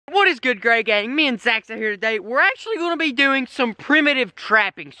is good, Gray Gang? Me and Zach's are here today. We're actually going to be doing some primitive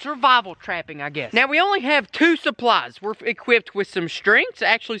trapping, survival trapping, I guess. Now, we only have 2 supplies. We're equipped with some strings,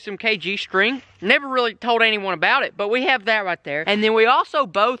 actually some KG string. Never really told anyone about it, but we have that right there. And then we also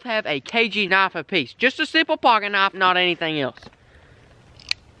both have a KG knife apiece. Just a simple pocket knife, not anything else.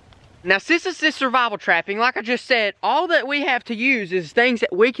 Now, since it's this survival trapping, like I just said, all that we have to use is things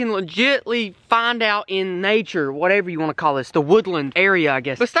that we can legitimately find out in nature, whatever you want to call this, the woodland area, I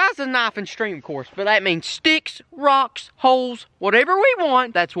guess. Besides the knife and string, of course, but that means sticks, rocks, holes, whatever we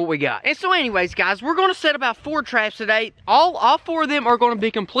want, that's what we got. And so anyways, guys, we're going to set about 4 traps today. All 4 of them are going to be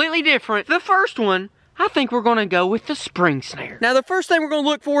completely different. The first one, I think we're gonna go with the spring snare. Now, the first thing we're gonna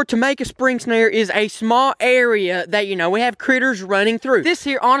look for to make a spring snare is a small area that, you know, we have critters running through. This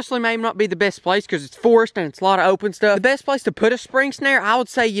here, honestly, may not be the best place because it's forest and it's a lot of open stuff. The best place to put a spring snare, I would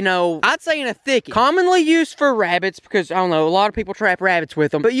say, you know, I'd say in a thicket. Commonly used for rabbits because, I don't know, a lot of people trap rabbits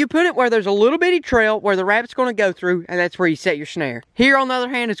with them. But you put it where there's a little bitty trail where the rabbit's gonna go through, and that's where you set your snare. Here, on the other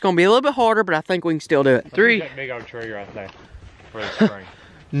hand, it's gonna be a little bit harder, but I think we can still do it. 3. That big old tree right there for the spring.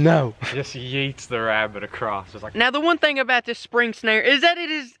 No. Just yeets the rabbit across. Just like. Now, the one thing about this spring snare is that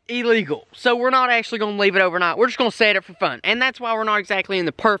it is illegal. So we're not actually going to leave it overnight. We're just going to set it for fun. And that's why we're not exactly in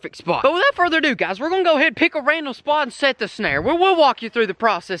the perfect spot. But without further ado, guys, we're going to go ahead and pick a random spot and set the snare. We'll walk you through the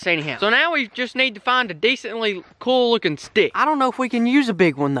process anyhow. So now we just need to find a decently cool looking stick. I don't know if we can use a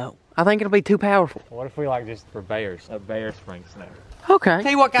big one though. I think it'll be too powerful. What if we like just for bears, a bear spring snare? Okay.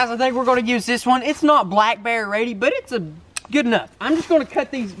 Tell you what, guys, I think we're going to use this one. It's not black bear ready, but it's a good enough. I'm just going to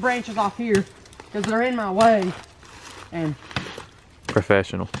cut these branches off here because they're in my way. And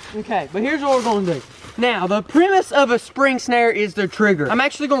professional. Okay, but here's what we're going to do. Now, the premise of a spring snare is the trigger. I'm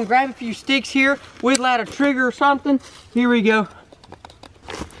actually going to grab a few sticks here, whittle out a trigger or something. Here we go.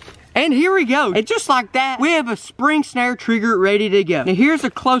 And here we go. And just like that, we have a spring snare trigger ready to go. Now here's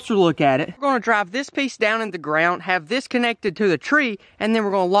a closer look at it. We're gonna drive this piece down in the ground, have this connected to the tree, and then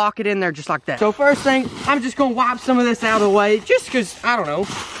we're gonna lock it in there just like that. So first thing, I'm just gonna wipe some of this out of the way, just cause, I don't know,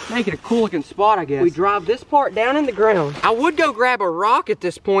 make it a cool looking spot, I guess. We drive this part down in the ground. I would go grab a rock at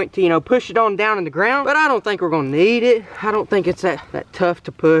this point to, you know, push it on down in the ground, but I don't think we're gonna need it. I don't think it's that tough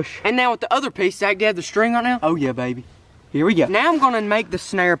to push. And now with the other piece, Zach, do you have the string on now? Oh yeah, baby. Here we go. Now I'm gonna make the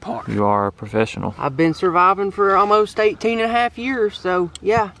snare part. You are a professional. I've been surviving for almost 18.5 years, so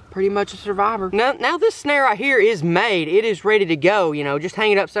yeah, pretty much a survivor. Now this snare right here is made. It is ready to go, you know, just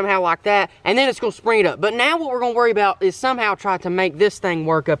hang it up somehow like that, and then it's gonna spring it up. But now what we're gonna worry about is somehow try to make this thing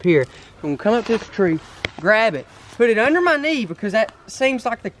work up here. I'm gonna come up to this tree, grab it, put it under my knee because that seems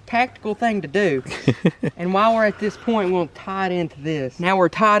like the tactical thing to do. And while we're at this point, we'll tie it into this. Now we're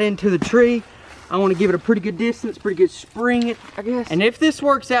tied into the tree. I want to give it a pretty good distance, pretty good spring, I guess. And if this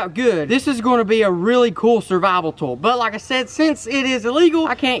works out good, this is going to be a really cool survival tool. But like I said, since it is illegal,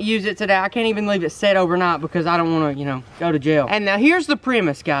 I can't use it today. I can't even leave it set overnight because I don't want to, you know, go to jail. And now here's the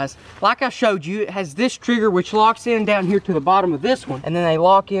premise, guys. Like I showed you, it has this trigger which locks in down here to the bottom of this one. And then they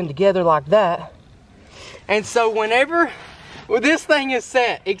lock in together like that. And so whenever, well, this thing is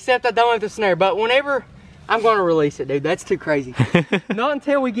set, except I don't have the snare, but whenever, I'm gonna release it, dude. That's too crazy. Not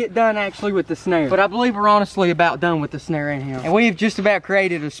until we get done actually with the snare. But I believe we're honestly about done with the snare in here. And we've just about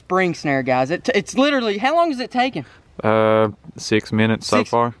created a spring snare, guys. It's literally, how long is it taking? 6 minutes so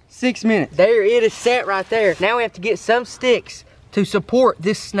far. 6 minutes. There it is set right there. Now we have to get some sticks to support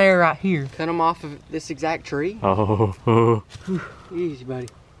this snare right here. Cut them off of this exact tree. Oh. Easy, buddy.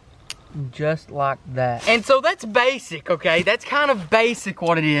 Just like that. And so that's basic, okay? That's kind of basic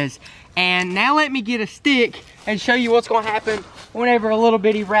what it is. And now let me get a stick and show you what's gonna happen whenever a little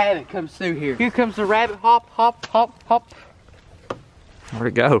bitty rabbit comes through here. Here comes the rabbit, hop, hop, hop, hop. Where'd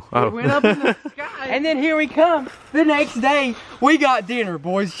it go? Oh. It went up in the sky. And then here we come. The next day, we got dinner,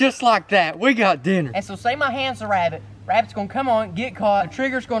 boys. Just like that, we got dinner. And so say my hand's the rabbit. Rabbit's gonna come on, get caught. The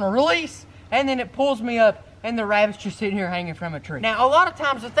trigger's gonna release, and then it pulls me up, and the rabbit's just sitting here hanging from a tree. Now, a lot of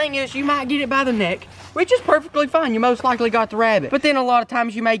times the thing is you might get it by the neck, which is perfectly fine. You most likely got the rabbit. But then a lot of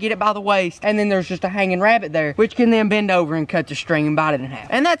times you may get it by the waist, and then there's just a hanging rabbit there, which can then bend over and cut the string and bite it in half.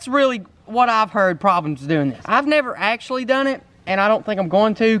 And that's really what I've heard problems doing this. I've never actually done it, and I don't think I'm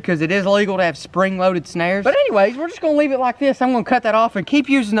going to because it is illegal to have spring-loaded snares. But anyways, we're just gonna leave it like this. I'm gonna cut that off and keep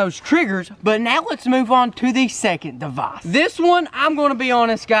using those triggers. But now let's move on to the second device. This one, I'm gonna be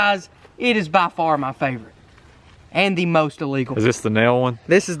honest, guys, it is by far my favorite. and the most illegal. Is this the nail one?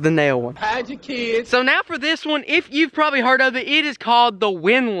 This is the nail one. Hide your kids. So now for this one, if you've probably heard of it, it is called the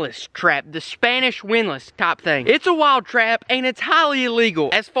windlass trap, the Spanish windlass type thing. It's a wild trap and it's highly illegal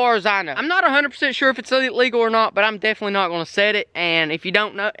as far as I know. I'm not 100% sure if it's illegal or not, but I'm definitely not gonna set it. And if you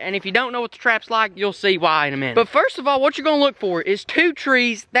don't know what the trap's like, you'll see why in a minute. But first of all, what you're gonna look for is 2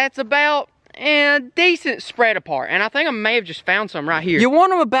 trees that's about a decent spread apart, and I think I may have just found some right here. You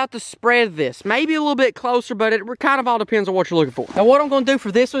want them about to spread this, maybe a little bit closer, but it kind of all depends on what you're looking for. Now what I'm going to do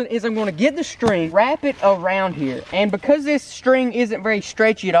for this one is I'm going to get the string, wrap it around here, and because this string isn't very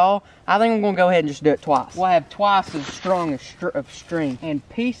stretchy at all, I think I'm going to go ahead and just do it twice. We'll have twice as strong of string, and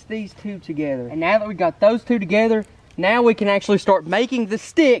piece these 2 together. And now that we got those 2 together, now we can actually start making the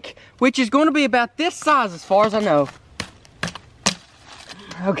stick, which is going to be about this size as far as I know.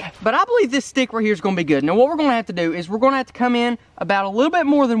 Okay, but I believe this stick right here is going to be good. Now what we're going to have to do is we're going to have to come in about a little bit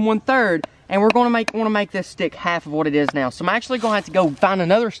more than 1/3, and we're going to want to make this stick half of what it is now. So I'm actually going to have to go find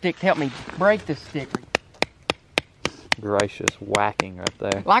another stick to help me break this stick. Gracious whacking right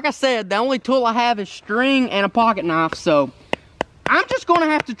there. Like I said, the only tool I have is string and a pocket knife, so I'm just going to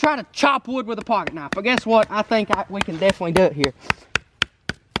have to try to chop wood with a pocket knife. But guess what? I think we can definitely do it here.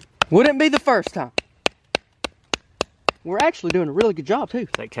 Wouldn't be the first time. We're actually doing a really good job too.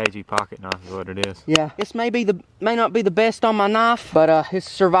 That KG pocket knife is what it is. Yeah, this may not be the best on my knife, but it's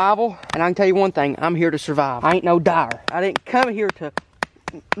survival. And I can tell you one thing, I'm here to survive. I ain't no dyer. I didn't come here to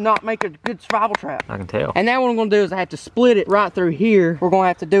not make a good survival trap. I can tell. And now what I'm gonna do is I have to split it right through here. We're gonna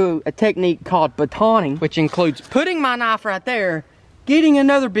have to do a technique called batoning, which includes putting my knife right there, getting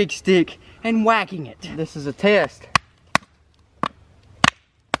another big stick, and whacking it. This is a test.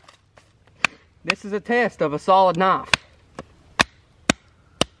 This is a test of a solid knife.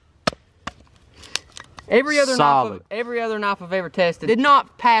 Every other knife I've ever tested did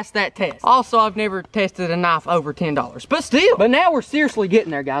not pass that test. Also, I've never tested a knife over $10, but still. But now we're seriously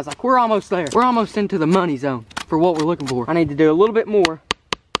getting there, guys. Like, we're almost there. We're almost into the money zone for what we're looking for. I need to do a little bit more.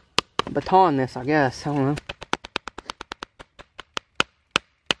 Baton this, I guess. I don't know.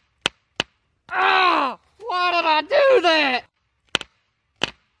 Ah! Why did I do that?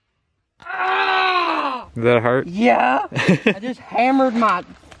 Ah! Did that hurt? Yeah. I just hammered my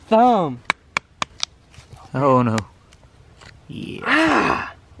thumb. Oh no. Yeah.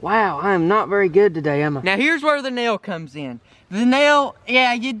 Ah, wow, I am not very good today, am I? Now here's where the nail comes in. The nail,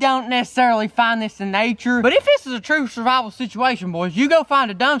 yeah, you don't necessarily find this in nature, but if this is a true survival situation, boys, you go find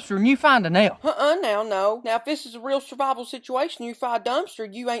a dumpster and you find a nail. No. Now if this is a real survival situation, you find a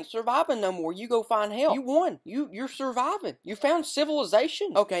dumpster, you ain't surviving no more. You go find help. You won. You're surviving. You found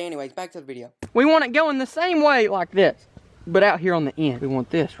civilization. Okay, anyways, back to the video. We want it going the same way like this, but out here on the end. We want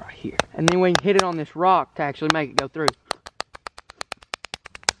this right here. And then we can hit it on this rock to actually make it go through.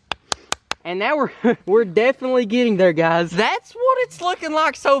 And now we're definitely getting there, guys. That's what it's looking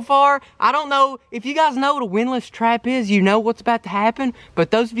like so far. I don't know if you guys know what a windlass trap is, you know what's about to happen. But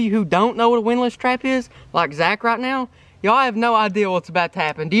those of you who don't know what a windlass trap is, like Zach right now, y'all have no idea what's about to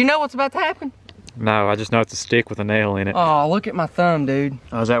happen. Do you know what's about to happen? No, I just know it's a stick with a nail in it. Oh, look at my thumb, dude.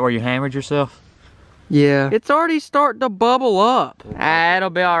 Oh, is that where you hammered yourself? Yeah. It's already starting to bubble up. Ah, it'll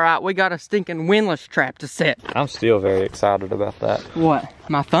be all right. We got a stinking windlass trap to set. I'm still very excited about that. What?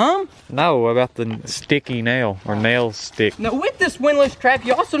 My thumb? No, about the sticky nail or nail stick. Now with this windlass trap,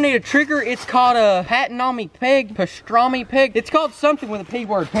 you also need a trigger. It's called a pastrami peg. It's called something with a P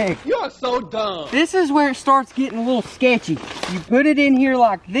word, peg. You're so dumb. This is where it starts getting a little sketchy. You put it in here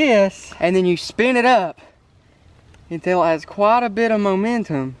like this, and then you spin it up until it has quite a bit of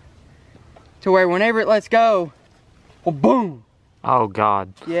momentum, to where whenever it lets go, well, boom. Oh,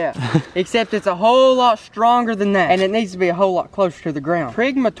 God. Yeah, except it's a whole lot stronger than that, and it needs to be a whole lot closer to the ground.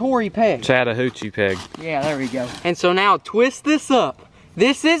 Chattahoochee peg. Chattahoochee peg. Yeah, there we go. And so now twist this up.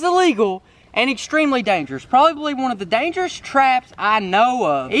 This is illegal and extremely dangerous. Probably one of the dangerous traps I know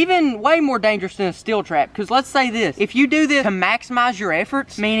of. Even way more dangerous than a steel trap. Because let's say this, if you do this to maximize your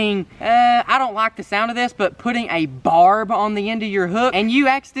efforts, meaning, I don't like the sound of this, but putting a barb on the end of your hook, and you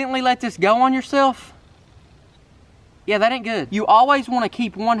accidentally let this go on yourself, yeah, that ain't good. You always want to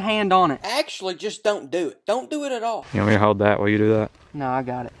keep one hand on it. Actually, just don't do it. Don't do it at all. You want me to hold that while you do that? No, I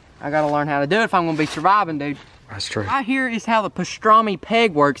got it. I got to learn how to do it if I'm going to be surviving, dude. That's true. Right here is how the pastrami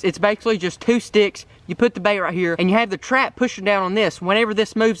peg works. It's basically just 2 sticks. You put the bait right here, and you have the trap pushing down on this. Whenever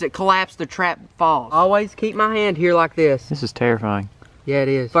this moves, it collapses, the trap falls. Always keep my hand here like this. This is terrifying. Yeah, it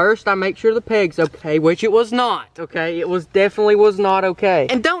is. First, I make sure the peg's okay, which it was not, okay? It definitely was not okay.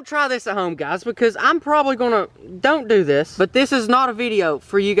 And don't try this at home, guys, because I'm probably gonna, don't do this, but this is not a video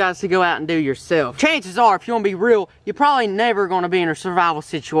for you guys to go out and do yourself. Chances are, if you wanna be real, you're probably never gonna be in a survival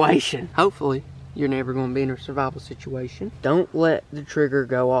situation. Hopefully. you're never gonna be in a survival situation. Don't let the trigger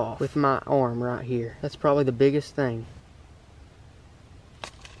go off with my arm right here. That's probably the biggest thing.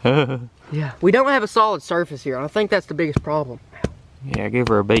 Yeah, we don't have a solid surface here. I think that's the biggest problem. Yeah, give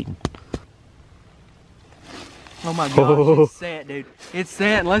her a beating. Oh my gosh, it's set, dude. It's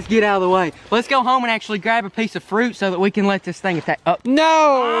set. Let's get out of the way. Let's go home and actually grab a piece of fruit so that we can let this thing attack. Oh,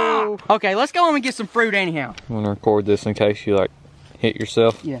 no! Ah! Okay, let's go home and get some fruit anyhow. I'm gonna record this in case you like hit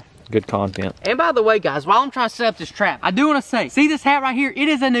yourself. Yeah. Good content. And by the way, guys, while I'm trying to set up this trap, I do want to say, see this hat right here? It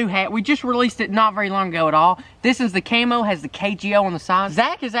is a new hat. We just released it not very long ago at all. This is the camo, has the KGO on the side.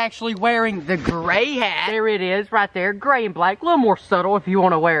 Zach is actually wearing the gray hat. There it is, right there, gray and black. A little more subtle if you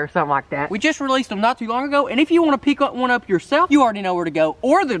want to wear something like that. We just released them not too long ago, and if you want to pick up one up yourself, you already know where to go.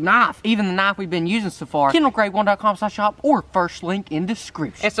 Or the knife, even the knife we've been using so far. KendallGrade1.com/shop or first link in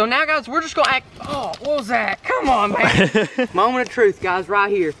description. And so now, guys, we're just gonna act. Oh, what was that? Come on, man. Moment of truth, guys, right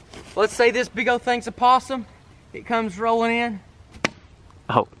here. Let's say this big old thing's a possum. It comes rolling in.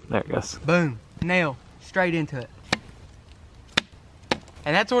 Oh, there it goes. Boom. Nail. Straight into it.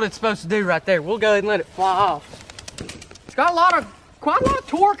 And that's what it's supposed to do right there. We'll go ahead and let it fly off. It's got quite a lot of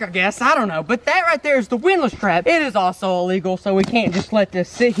torque, I guess. I don't know. But that right there is the windlass trap. It is also illegal, so we can't just let this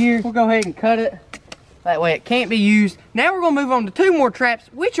sit here. We'll go ahead and cut it. That way it can't be used. Now we're gonna move on to 2 more traps,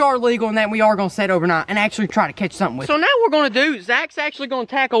 which are legal and that we are gonna set overnight and actually try to catch something with. So now what we're gonna do, Zach's actually gonna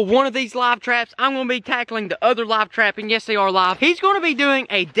tackle one of these live traps. I'm gonna be tackling the other live trap, and yes, they are live. He's gonna be doing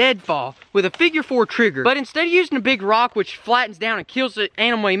a deadfall with a figure 4 trigger. But instead of using a big rock, which flattens down and kills the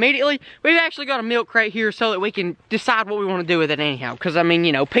animal immediately, we've actually got a milk crate here so that we can decide what we wanna do with it anyhow. Cause I mean,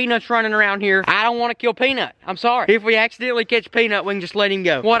 you know, Peanut's running around here. I don't wanna kill Peanut. I'm sorry. If we accidentally catch Peanut, we can just let him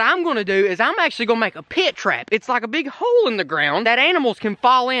go. What I'm gonna do is I'm actually gonna make a pit trap. It's like a big hole in the ground that animals can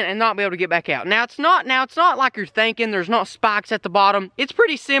fall in and not be able to get back out. Now it's not like you're thinking. There's not spikes at the bottom. It's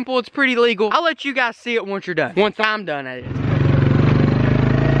pretty simple. It's pretty legal. I'll let you guys see it once you're done. Once I'm done at it.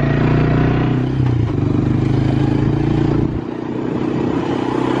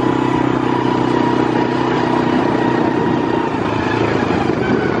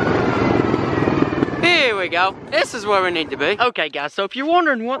 Go. This is where we need to be. Okay, guys, so if you're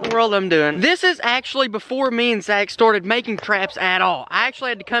wondering what in the world I'm doing, this is actually before me and Zach started making traps at all. I actually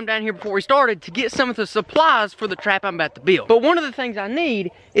had to come down here before we started to get some of the supplies for the trap I'm about to build. But one of the things I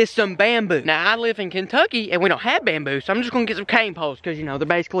need is some bamboo. Now, I live in Kentucky and we don't have bamboo, so I'm just gonna get some cane poles because, you know, they're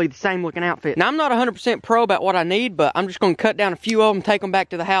basically the same looking outfit. Now, I'm not 100% pro about what I need, but I'm just gonna cut down a few of them, take them back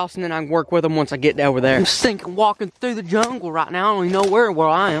to the house, and then I can work with them once I get over there. I'm just thinking walking through the jungle right now. I don't even know where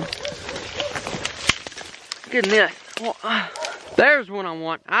I am. Goodness. Well, there's one I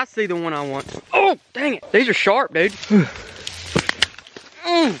want. I see the one I want. Oh, dang it. These are sharp, dude.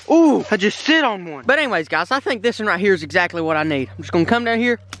 Ooh, I just sit on one. But anyways, guys, I think this one right here is exactly what I need. I'm just gonna come down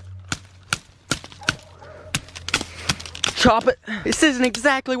here. Chop it. This isn't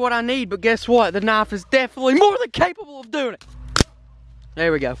exactly what I need, but guess what? The knife is definitely more than capable of doing it.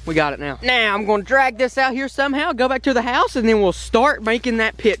 There we go. We got it now. Now, I'm going to drag this out here somehow, go back to the house, and then we'll start making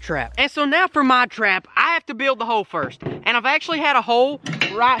that pit trap. And so now for my trap, I have to build the hole first. And I've actually had a hole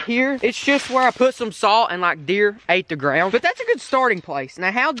right here. It's just where I put some salt and like deer ate the ground. But that's a good starting place.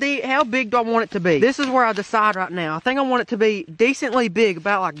 Now, how big do I want it to be? This is where I decide right now. I think I want it to be decently big,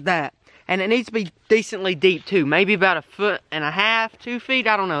 about like that. And it needs to be decently deep too. Maybe about 1.5 feet, 2 feet.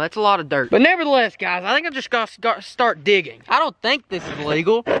 I don't know. That's a lot of dirt. But nevertheless, guys, I think I just got to start digging. I don't think this is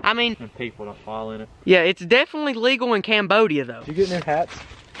legal. I mean, and people don't fall in it. Yeah, it's definitely legal in Cambodia though. You getting their hats?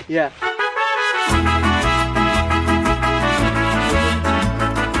 Yeah.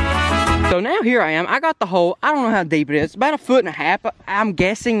 So now here I am. I got the hole. I don't know how deep it is. It's about 1.5 feet. I'm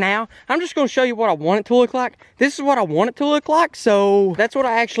guessing now. I'm just going to show you what I want it to look like. This is what I want it to look like. So that's what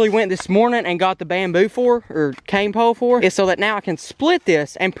I actually went this morning and got the bamboo for, or cane pole for, is so that now I can split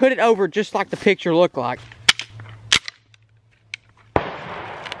this and put it over just like the picture looked like.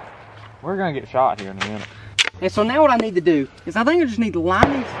 We're going to get shot here in a minute. And so now what I need to do is I think I just need to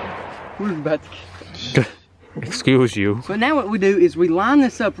line these. We're about to... Excuse you. But now what we do is we line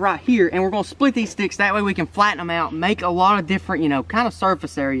this up right here, and we're going to split these sticks. That way we can flatten them out, make a lot of different, you know, kind of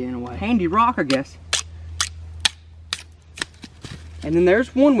surface area in a way. Handy rock, I guess. And then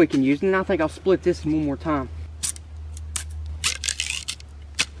there's one we can use, and then I think I'll split this one more time.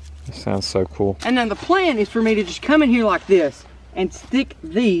 That sounds so cool. And then the plan is for me to just come in here like this and stick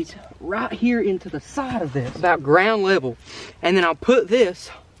these right here into the side of this, about ground level. And then I'll put this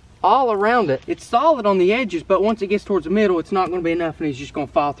all around it. It's solid on the edges, but once it gets towards the middle, it's not going to be enough and it's just going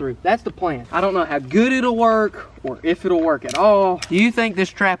to fall through. That's the plan. I don't know how good it'll work or if it'll work at all. Do you think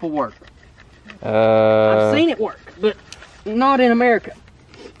this trap will work? I've seen it work, but not in America.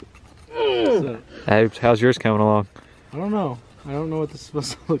 Hey, how's yours coming along? I don't know. I don't know what this is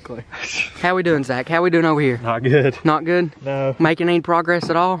supposed to look like. How we doing, Zach? How we doing over here? Not good. Not good? No. Making any progress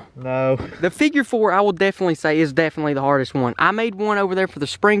at all? No. The figure 4, I will definitely say, is definitely the hardest one. I made one over there for the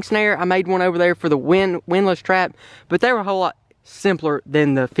spring snare. I made one over there for the windlass trap, but they were a whole lot simpler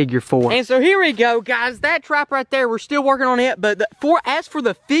than the figure 4. And so here we go, guys. That trap right there, we're still working on it, but as for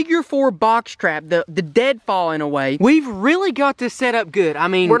the figure 4 box trap, the deadfall in a way, we've really got this set up good. I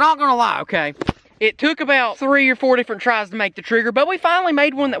mean, we're not gonna lie, okay? It took about 3 or 4 different tries to make the trigger, but we finally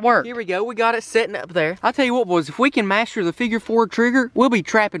made one that worked. Here we go, we got it setting up there. I'll tell you what, boys, if we can master the figure 4 trigger, we'll be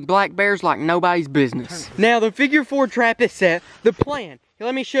trapping black bears like nobody's business. Now, the figure 4 trap is set. The plan,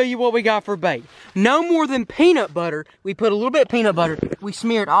 let me show you what we got for bait. No more than peanut butter. We put a little bit of peanut butter. We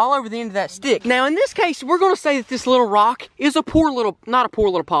smear it all over the end of that stick. Now, in this case, we're gonna say that this little rock is a poor little, not a poor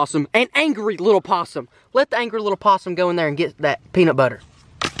little possum, an angry little possum. Let the angry little possum go in there and get that peanut butter.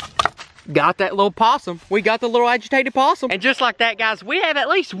 Got that little possum. We got the little agitated possum. And just like that, guys, we have at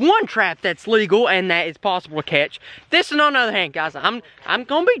least one trap that's legal and that is possible to catch. This, and on the other hand, guys, I'm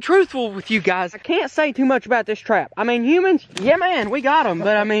gonna be truthful with you guys. I can't say too much about this trap. I mean, humans, yeah, man, we got them.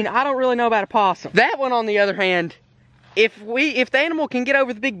 But I mean, I don't really know about a possum. That one, on the other hand, if the animal can get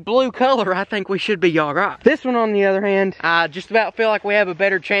over the big blue color, I think we should be all right. This one, on the other hand, I just about feel like we have a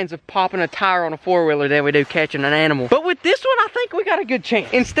better chance of popping a tire on a four-wheeler than we do catching an animal. But with this one, I think we got a good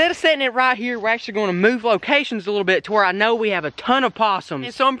chance. Instead of setting it right here, we're actually going to move locations a little bit to where I know we have a ton of possums.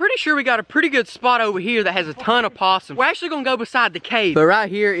 And so I'm pretty sure we got a pretty good spot over here that has a ton of possums. We're actually going to go beside the cave. But right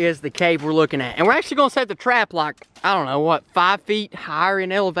here is the cave we're looking at. And we're actually going to set the trap like, I don't know, what, 5 feet higher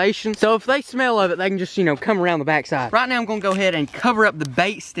in elevation. So if they smell of it, they can just, you know, come around the backside. Right now, I'm gonna go ahead and cover up the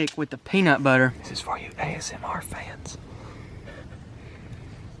bait stick with the peanut butter. This is for you ASMR fans.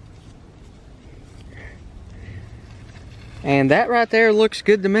 And that right there looks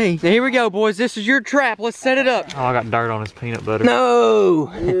good to me. Now here we go, boys. This is your trap. Let's set it up. Oh, I got dirt on his peanut butter.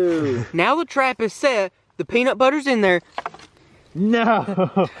 No! Now the trap is set. The peanut butter's in there.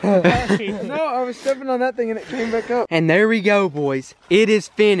 No. No, I was stepping on that thing and it came back up. And there we go, boys. It is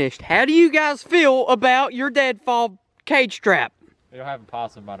finished. How do you guys feel about your deadfall cage trap? It'll have a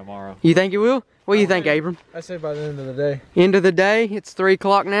possum by tomorrow. You think it will? What do you think, Abram? I say by the end of the day. End of the day? It's 3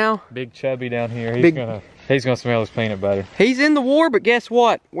 o'clock now. Big Chubby down here. He's gonna smell his peanut butter. He's in the war, but guess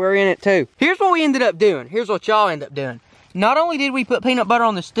what? We're in it too. Here's what we ended up doing. Here's what y'all end up doing. Not only did we put peanut butter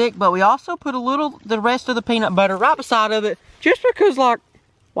on the stick, but we also put the rest of the peanut butter right beside of it, just because, like,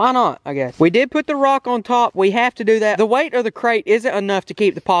 why not, I guess. We did put the rock on top. We have to do that. The weight of the crate isn't enough to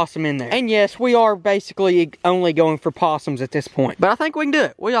keep the possum in there. And yes, we are basically only going for possums at this point. But I think we can do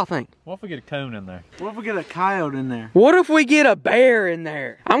it. What y'all think? What if we get a coon in there? What if we get a coyote in there? What if we get a bear in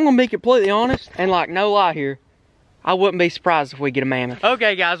there? I'm gonna be completely honest, and like, no lie here, I wouldn't be surprised if we get a mammoth.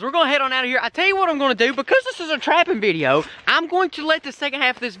 Okay, guys, we're gonna head on out of here. I tell you what I'm gonna do, because this is a trapping video, I'm going to let the second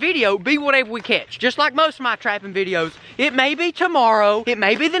half of this video be whatever we catch. Just like most of my trapping videos, it may be tomorrow, it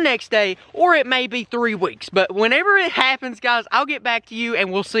may be the next day, or it may be 3 weeks. But whenever it happens, guys, I'll get back to you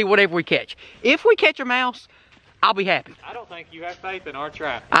and we'll see whatever we catch. If we catch a mouse, I'll be happy. I don't think you have faith in our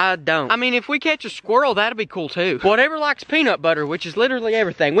trap. I don't. I mean, if we catch a squirrel, that'd be cool too. Whatever likes peanut butter, which is literally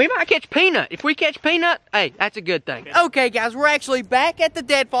everything. We might catch peanut. If we catch peanut, hey, that's a good thing. Okay, guys, we're actually back at the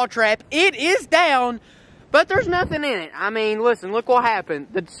deadfall trap. It is down, but there's nothing in it. I mean, listen, look what happened.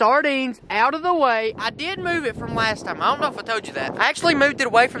 The sardines out of the way. I did move it from last time. I don't know if I told you that. I actually moved it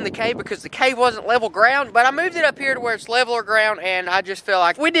away from the cave because the cave wasn't level ground, but I moved it up here to where it's leveler ground, and I just feel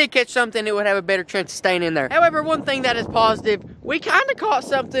like if we did catch something, it would have a better chance of staying in there. However, one thing that is positive, we kind of caught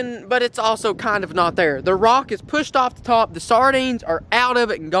something, but it's also kind of not there. The rock is pushed off the top. The sardines are out of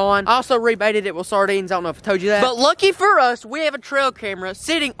it and gone. I also rebaited it with sardines. I don't know if I told you that. But lucky for us, we have a trail camera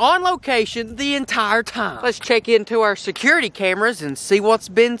sitting on location the entire time. Let's check into our security cameras and see what's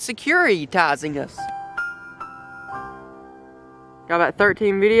been securitizing us. Got about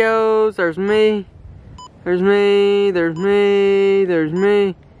 13 videos. There's me. There's me. There's me. There's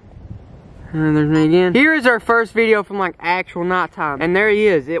me. And there's me again. Here is our first video from like actual nighttime. And there he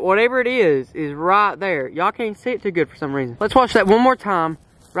is. Whatever it is right there. Y'all can't see it too good for some reason. Let's watch that one more time.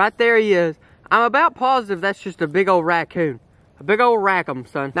 Right there he is. I'm about positive that's just a big old raccoon. A big old rackham,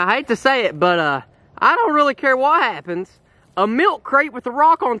 son. Now I hate to say it, but I don't really care what happens. A milk crate with a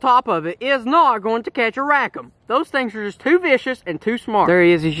rock on top of it is not going to catch a rackham. Those things are just too vicious and too smart. There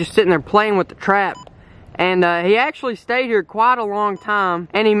he is. He's just sitting there playing with the trap. And he actually stayed here quite a long time.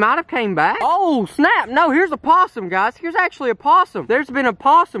 And he might have came back. Oh, snap. No, here's a possum, guys. Here's actually a possum. There's been a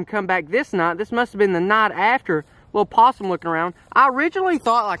possum come back this night. This must have been the night after little possum looking around. I originally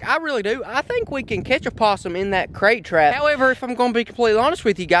thought, like, I really do, I think we can catch a possum in that crate trap. However, if I'm going to be completely honest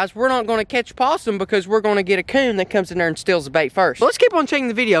with you guys, we're not going to catch a possum because we're going to get a coon that comes in there and steals the bait first. So let's keep on checking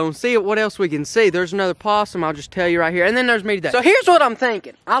the video and see what else we can see. There's another possum, I'll just tell you right here. And then there's me today. So here's what I'm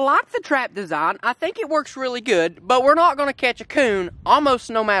thinking. I like the trap design. I think it works really good, but we're not going to catch a coon almost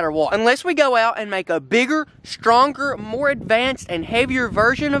no matter what. Unless we go out and make a bigger, stronger, more advanced, and heavier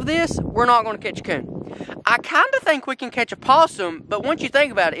version of this, we're not going to catch a coon. I kind of think we can catch a possum, but once you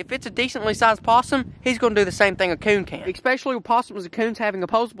think about it, if it's a decently sized possum, he's going to do the same thing a coon can. Especially with possums and coons having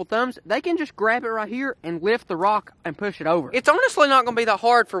opposable thumbs, they can just grab it right here and lift the rock and push it over. It's honestly not going to be that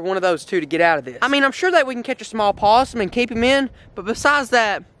hard for one of those two to get out of this. I mean, I'm sure that we can catch a small possum and keep him in, but besides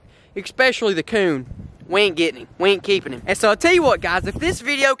that, especially the coon, we ain't getting him. We ain't keeping him. And so I'll tell you what, guys, if this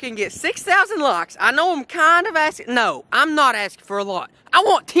video can get 6,000 likes, I know I'm kind of asking. No, I'm not asking for a lot. I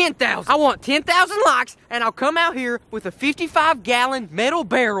want 10,000. I want 10,000 likes, and I'll come out here with a 55-gallon metal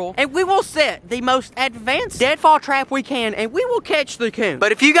barrel, and we will set the most advanced deadfall trap we can, and we will catch the coon.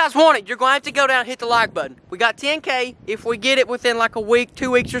 But if you guys want it, you're going to have to go down and hit the like button. We got 10K. If we get it within like a week,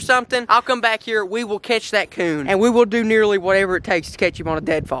 2 weeks or something, I'll come back here. We will catch that coon, and we will do nearly whatever it takes to catch him on a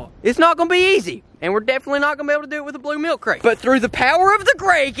deadfall. It's not going to be easy. And we're definitely not going to be able to do it with a blue milk crate. But through the power of the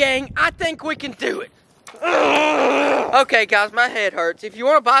Gray Gang, I think we can do it. Okay, guys, my head hurts. If you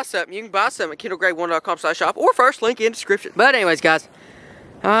want to buy something, you can buy something at KendallGray1.com/shop or first link in description. But anyways, guys,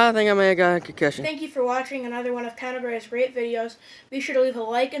 I think I may have got a concussion. Thank you for watching another one of Kendall Gray's great videos. Be sure to leave a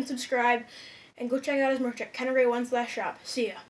like and subscribe. And go check out his merch at KendallGray1.com/shop. See ya.